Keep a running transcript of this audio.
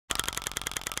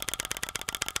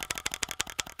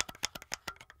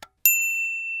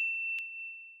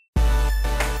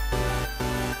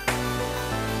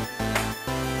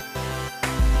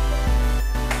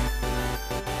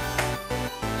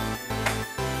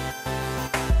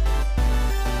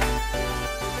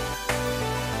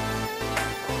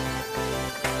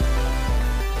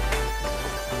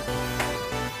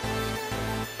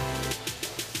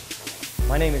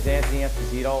My name is Anthony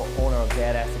Esposito, owner of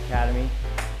Badass Academy.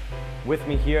 With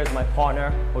me here is my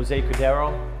partner, Jose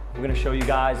Cudero. We're going to show you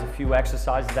guys a few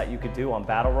exercises that you could do on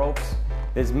battle ropes.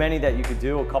 There's many that you could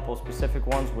do, a couple of specific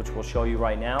ones which we'll show you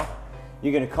right now.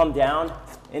 You're going to come down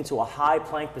into a high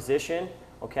plank position,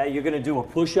 okay? You're going to do a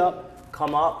push-up,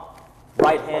 come up,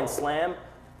 right hand slam,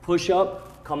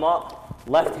 push-up, come up,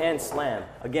 left hand slam.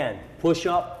 Again,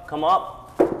 push-up, come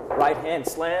up, right hand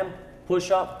slam,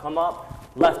 push-up, come up,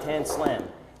 left hand slam.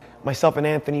 Myself and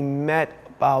Anthony met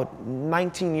about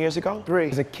 19 years ago.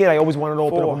 As a kid, I always wanted to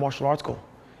open up a martial arts school.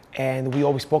 And we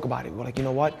always spoke about it. We're like, you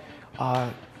know what?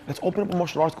 Let's open up a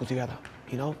martial arts school together.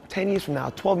 You know, 10 years from now,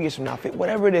 12 years from now,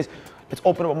 whatever it is, let's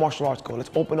open up a martial arts school.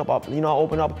 Let's open up,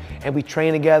 and we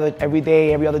train together every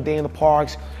day, every other day in the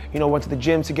parks. You know, went to the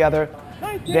gym together.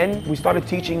 Then we started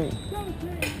teaching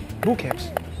boot camps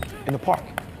in the park.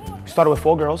 We started with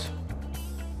 4 girls.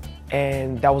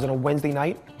 And that was on a Wednesday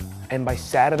night, and by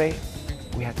Saturday,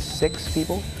 we had 6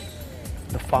 people.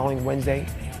 The following Wednesday,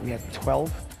 we had 12.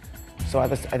 So at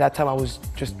that time, I was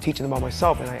just teaching them by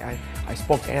myself, and I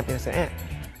spoke to Anthony. I said, Ant,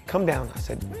 come down. I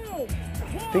said,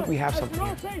 I think we have something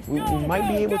here. We might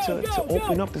be able to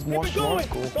open up this martial arts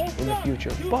school in the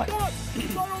future, but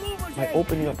by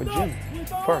opening up a gym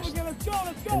first,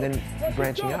 and then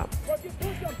branching out.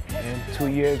 And 2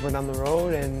 years went down the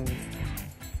road, and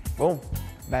boom.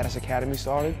 Badass Academy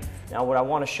started. Now what I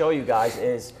want to show you guys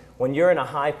is when you're in a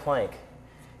high plank,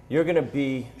 you're going to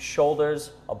be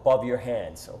shoulders above your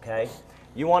hands, okay?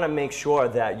 You want to make sure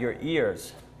that your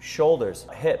ears, shoulders,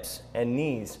 hips, and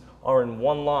knees are in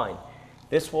one line.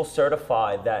 This will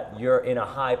certify that you're in a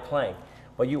high plank,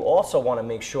 but you also want to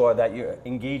make sure that you're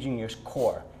engaging your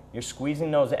core. You're squeezing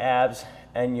those abs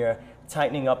and you're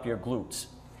tightening up your glutes.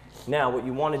 Now what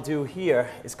you want to do here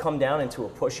is come down into a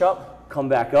push-up, come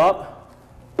back up,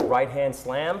 right hand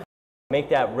slam, make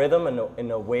that rhythm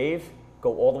in a wave,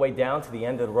 go all the way down to the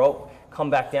end of the rope, come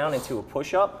back down into a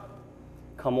push-up,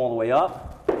 come all the way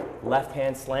up, left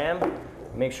hand slam,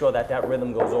 make sure that that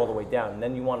rhythm goes all the way down. And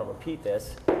then you want to repeat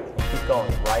this, and keep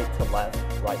going right to left,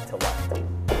 right to left.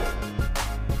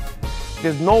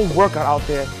 There's no workout out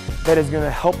there that is going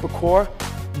to help the core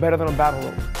better than a battle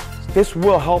rope. This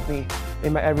will help me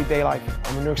in my everyday life.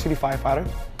 I'm a New York City firefighter.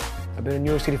 I've been a New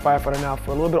York City firefighter now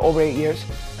for a little bit over 8 years.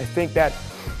 I think that,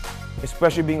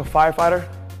 especially being a firefighter,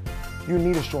 you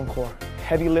need a strong core.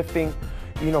 Heavy lifting,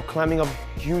 you know, climbing up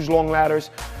huge long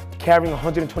ladders, carrying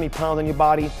 120 pounds on your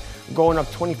body, going up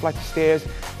 20 flights of stairs,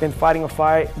 then fighting a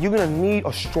fire, you're gonna need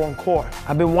a strong core.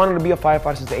 I've been wanting to be a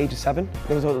firefighter since the age of 7.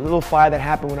 There was a little fire that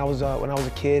happened when I was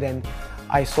a kid, and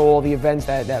I saw all the events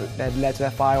that led to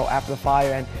that fire or after the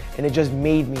fire, and it just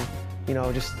made me, you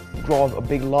know, just grow a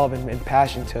big love and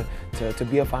passion to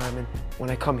be a fireman. When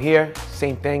I come here,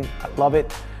 same thing, I love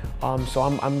it. So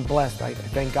I'm blessed. I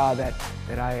thank God that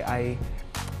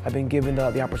I've been given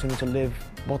the opportunity to live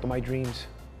both of my dreams.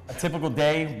 A typical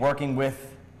day working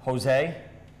with Jose,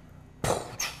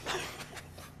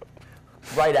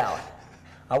 right out.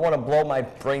 I want to blow my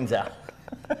brains out.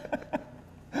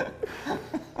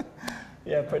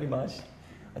 Yeah, pretty much.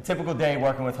 A typical day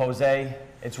working with Jose,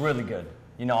 it's really good.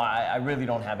 You know, I really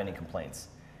don't have any complaints.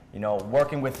 You know,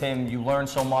 working with him, you learn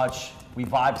so much. We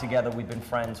vibe together. We've been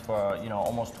friends for, you know,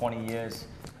 almost 20 years.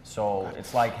 So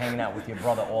it's like hanging out with your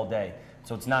brother all day.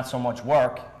 So it's not so much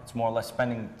work. It's more or less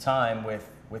spending time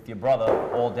with your brother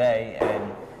all day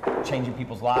and changing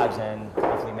people's lives and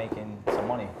hopefully making some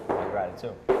money like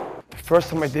gratitude. The first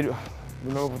time I did,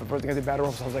 remember the first thing I did battle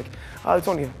ropes, I was like, oh, it's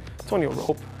only a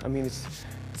rope. I mean, it's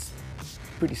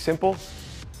pretty simple.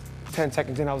 10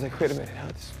 seconds in, I was like, wait a minute,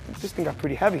 this thing got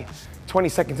pretty heavy. 20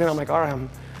 seconds in, I'm like, all right,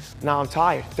 now I'm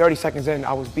tired. 30 seconds in,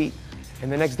 I was beat. And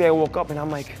the next day I woke up and I'm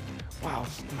like, wow,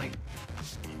 why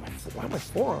are my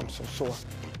forearms so sore?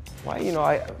 Why, you know,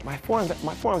 my forearms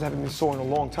haven't been sore in a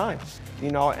long time,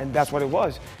 you know, and that's what it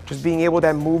was. Just being able,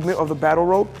 that movement of the battle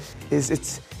rope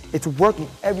it's working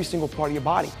every single part of your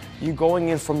body. You're going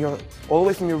in all the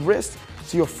way from your wrist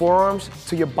to your forearms,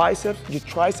 to your biceps, your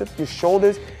triceps, your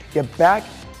shoulders, your back,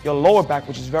 your lower back,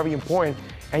 which is very important,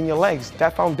 and your legs.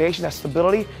 That foundation, that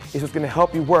stability is what's gonna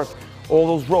help you work all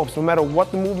those ropes. No matter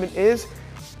what the movement is,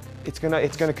 it's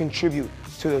gonna contribute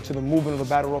to the movement of the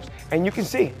battle ropes. And you can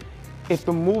see, if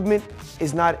the movement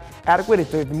is not adequate,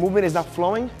 if the movement is not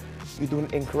flowing, you're doing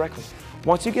it incorrectly.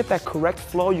 Once you get that correct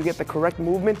flow, you get the correct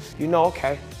movement, you know,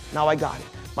 okay, now I got it.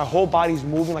 My whole body's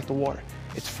moving like the water.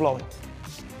 It's flowing.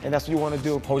 And that's what you wanna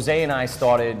do. Jose and I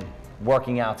started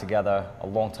working out together a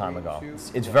long time ago.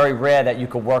 It's very rare that you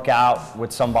could work out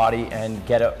with somebody and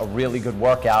get a really good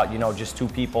workout, you know, just two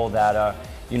people that are,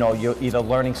 you know, you're either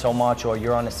learning so much or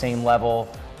you're on the same level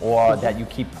or that you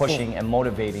keep pushing and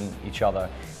motivating each other.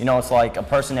 You know, it's like a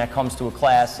person that comes to a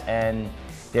class and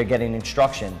they're getting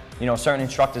instruction. You know, certain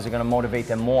instructors are going to motivate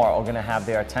them more or going to have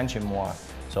their attention more.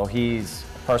 So he's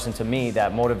a person to me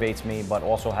that motivates me but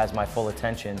also has my full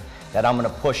attention, that I'm going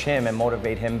to push him and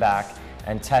motivate him back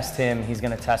and test him. He's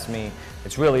going to test me.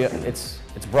 It's really, it's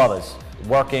brothers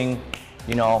working,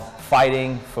 you know,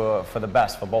 fighting for the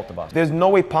best for both of us. There's no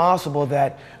way possible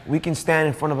that we can stand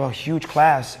in front of a huge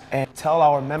class and tell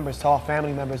our members, tell our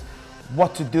family members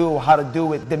what to do, how to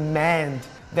do it, demand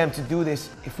them to do this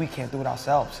if we can't do it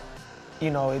ourselves.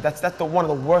 You know, that's one of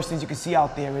the worst things you can see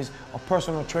out there is a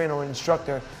personal trainer or an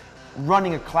instructor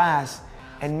running a class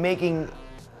and making,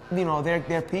 you know,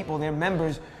 their people, their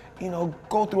members, you know,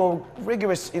 go through a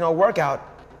rigorous, you know, workout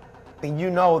that you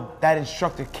know that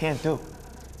instructor can't do.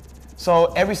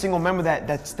 So every single member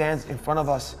that stands in front of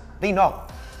us, they know,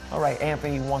 all right,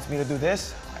 Anthony wants me to do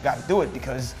this, I gotta do it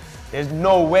because there's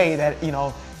no way that, you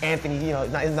know, Anthony, you know,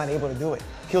 is not able to do it.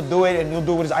 He'll do it and he'll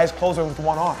do it with his eyes closed or with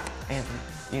one arm, Anthony.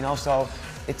 You know, so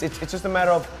it's just a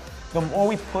matter of the more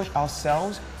we push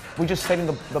ourselves, we're just setting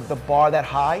the bar that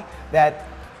high that,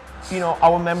 you know,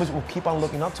 our members will keep on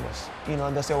looking up to us. You know,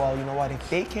 and they'll say, well, you know what, if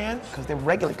they can, because they're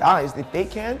regular guys, if they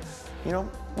can, you know,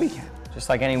 we can. Just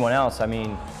like anyone else, I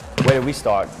mean, where did we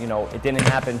start? You know, it didn't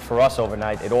happen for us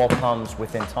overnight. It all comes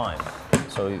within time.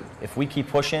 So if we keep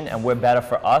pushing and we're better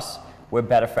for us, we're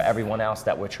better for everyone else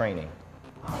that we're training.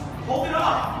 Hold it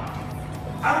up.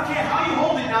 I don't care how you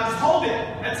hold it now.